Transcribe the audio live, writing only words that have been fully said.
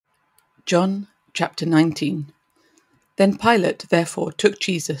John chapter 19. Then Pilate therefore took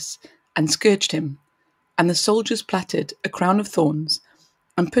Jesus and scourged him, and the soldiers plaited a crown of thorns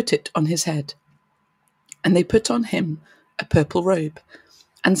and put it on his head. And they put on him a purple robe,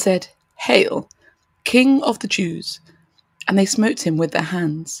 and said, Hail, King of the Jews! And they smote him with their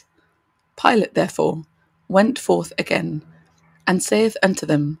hands. Pilate therefore went forth again, and saith unto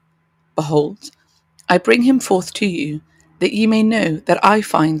them, Behold, I bring him forth to you, that ye may know that I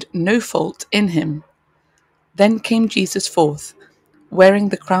find no fault in him. Then came Jesus forth, wearing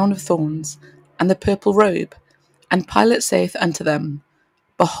the crown of thorns and the purple robe. And Pilate saith unto them,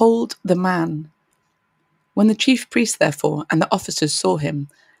 Behold the man. When the chief priests therefore and the officers saw him,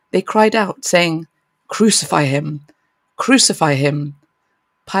 they cried out, saying, Crucify him! Crucify him!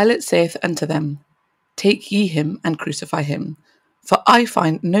 Pilate saith unto them, Take ye him and crucify him, for I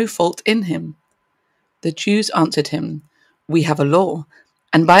find no fault in him. The Jews answered him, We have a law,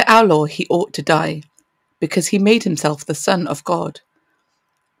 and by our law he ought to die, because he made himself the Son of God.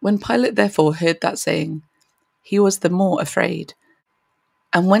 When Pilate therefore heard that saying, he was the more afraid,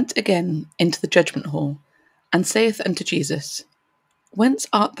 and went again into the judgment hall, and saith unto Jesus, Whence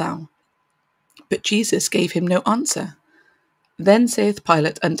art thou? But Jesus gave him no answer. Then saith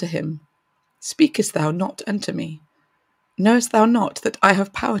Pilate unto him, Speakest thou not unto me? Knowest thou not that I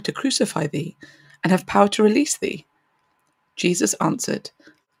have power to crucify thee, and have power to release thee? Jesus answered,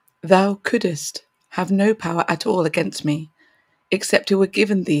 Thou couldest have no power at all against me, except it were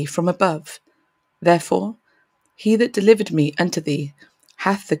given thee from above. Therefore, he that delivered me unto thee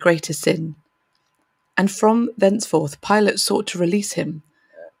hath the greater sin. And from thenceforth Pilate sought to release him.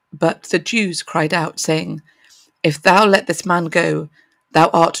 But the Jews cried out, saying, If thou let this man go, thou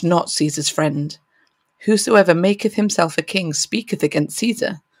art not Caesar's friend. Whosoever maketh himself a king speaketh against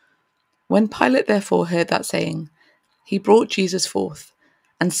Caesar. When Pilate therefore heard that saying, he brought Jesus forth,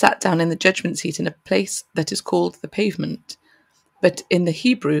 and sat down in the judgment seat in a place that is called the Pavement, but in the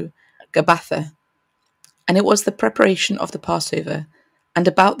Hebrew, Gabbatha. And it was the preparation of the Passover, and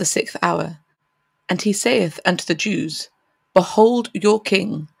about the 6th hour. And he saith unto the Jews, Behold your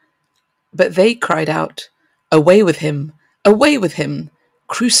king. But they cried out, Away with him! Away with him!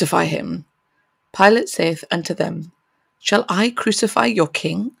 Crucify him! Pilate saith unto them, Shall I crucify your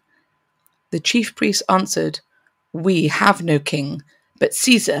king? The chief priests answered, We have no king, but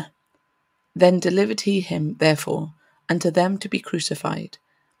Caesar. Then delivered he him, therefore, unto them to be crucified.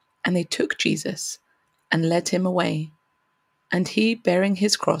 And they took Jesus, and led him away. And he, bearing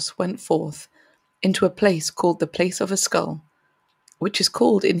his cross, went forth into a place called the place of a skull, which is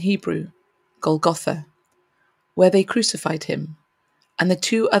called in Hebrew Golgotha, where they crucified him, and the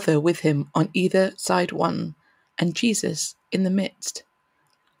two other with him on either side one, and Jesus in the midst.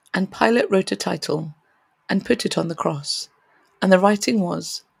 And Pilate wrote a title, and put it on the cross, and the writing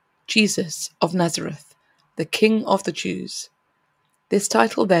was, Jesus of Nazareth, the King of the Jews. This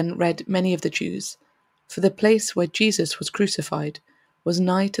title then read many of the Jews, for the place where Jesus was crucified was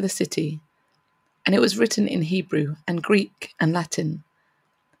nigh to the city, and it was written in Hebrew and Greek and Latin.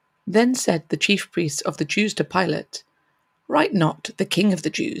 Then said the chief priests of the Jews to Pilate, Write not the King of the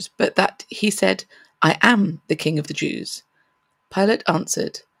Jews, but that he said, I am the King of the Jews. Pilate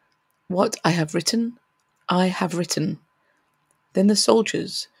answered, What I have written, I have written. Then the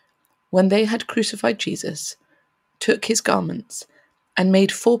soldiers, when they had crucified Jesus, took his garments, and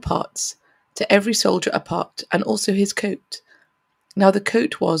made 4 parts, to every soldier a part, and also his coat. Now the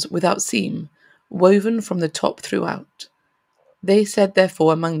coat was without seam, woven from the top throughout. They said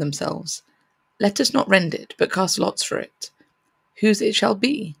therefore among themselves, Let us not rend it, but cast lots for it, whose it shall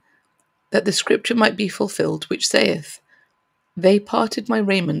be, that the scripture might be fulfilled, which saith, They parted my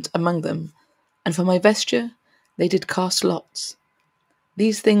raiment among them, and for my vesture they did cast lots.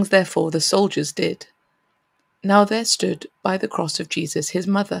 These things therefore the soldiers did. Now there stood by the cross of Jesus his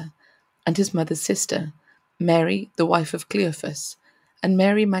mother, and his mother's sister, Mary the wife of Cleophas, and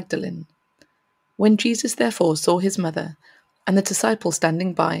Mary Magdalene. When Jesus therefore saw his mother, and the disciple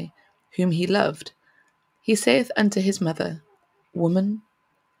standing by, whom he loved, he saith unto his mother, Woman,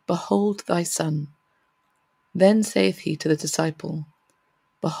 behold thy son. Then saith he to the disciple,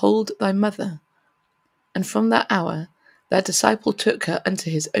 Behold thy mother. And from that hour that disciple took her unto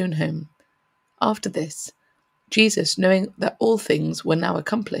his own home. After this, Jesus, knowing that all things were now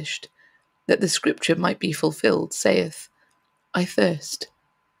accomplished, that the scripture might be fulfilled, saith, I thirst.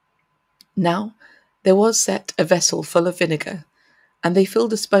 Now there was set a vessel full of vinegar, and they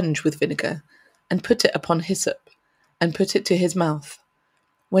filled a sponge with vinegar, and put it upon hyssop, and put it to his mouth.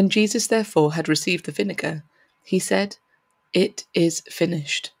 When Jesus therefore had received the vinegar, he said, It is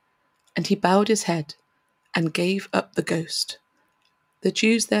finished. And he bowed his head, and gave up the ghost. The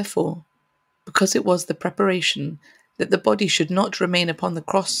Jews therefore, because it was the preparation that the body should not remain upon the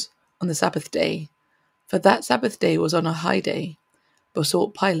cross on the Sabbath day, for that Sabbath day was on a high day,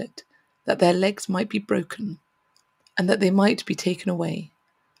 besought Pilate that their legs might be broken, and that they might be taken away.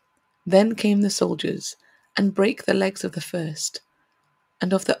 Then came the soldiers, and brake the legs of the first,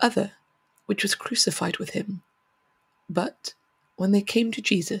 and of the other, which was crucified with him. But when they came to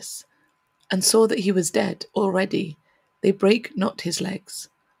Jesus, and saw that he was dead already, they brake not his legs.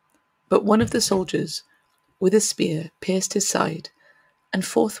 But one of the soldiers with a spear pierced his side, and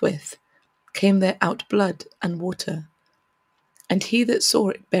forthwith came there out blood and water. And he that saw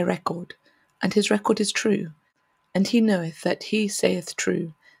it bare record, and his record is true, and he knoweth that he saith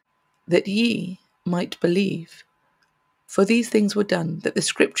true, that ye might believe. For these things were done, that the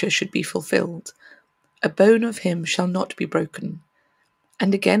scripture should be fulfilled, a bone of him shall not be broken.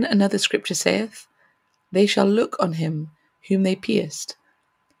 And again another scripture saith, they shall look on him whom they pierced.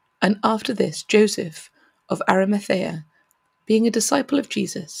 And after this Joseph of Arimathea, being a disciple of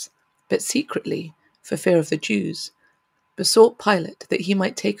Jesus, but secretly, for fear of the Jews, besought Pilate that he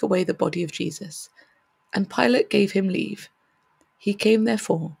might take away the body of Jesus. And Pilate gave him leave. He came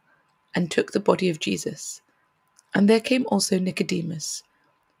therefore, and took the body of Jesus. And there came also Nicodemus,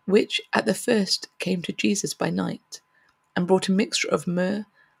 which at the first came to Jesus by night, and brought a mixture of myrrh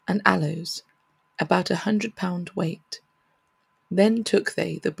and aloes, about 100 pound weight. Then took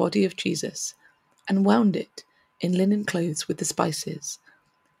they the body of Jesus, and wound it in linen clothes with the spices,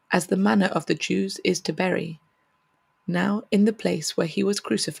 as the manner of the Jews is to bury. Now in the place where he was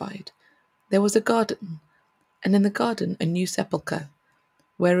crucified there was a garden, and in the garden a new sepulchre,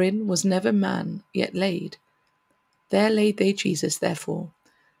 wherein was never man yet laid. There laid they Jesus therefore,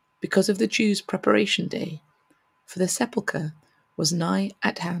 because of the Jews' preparation day, for the sepulchre was nigh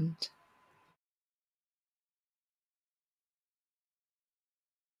at hand.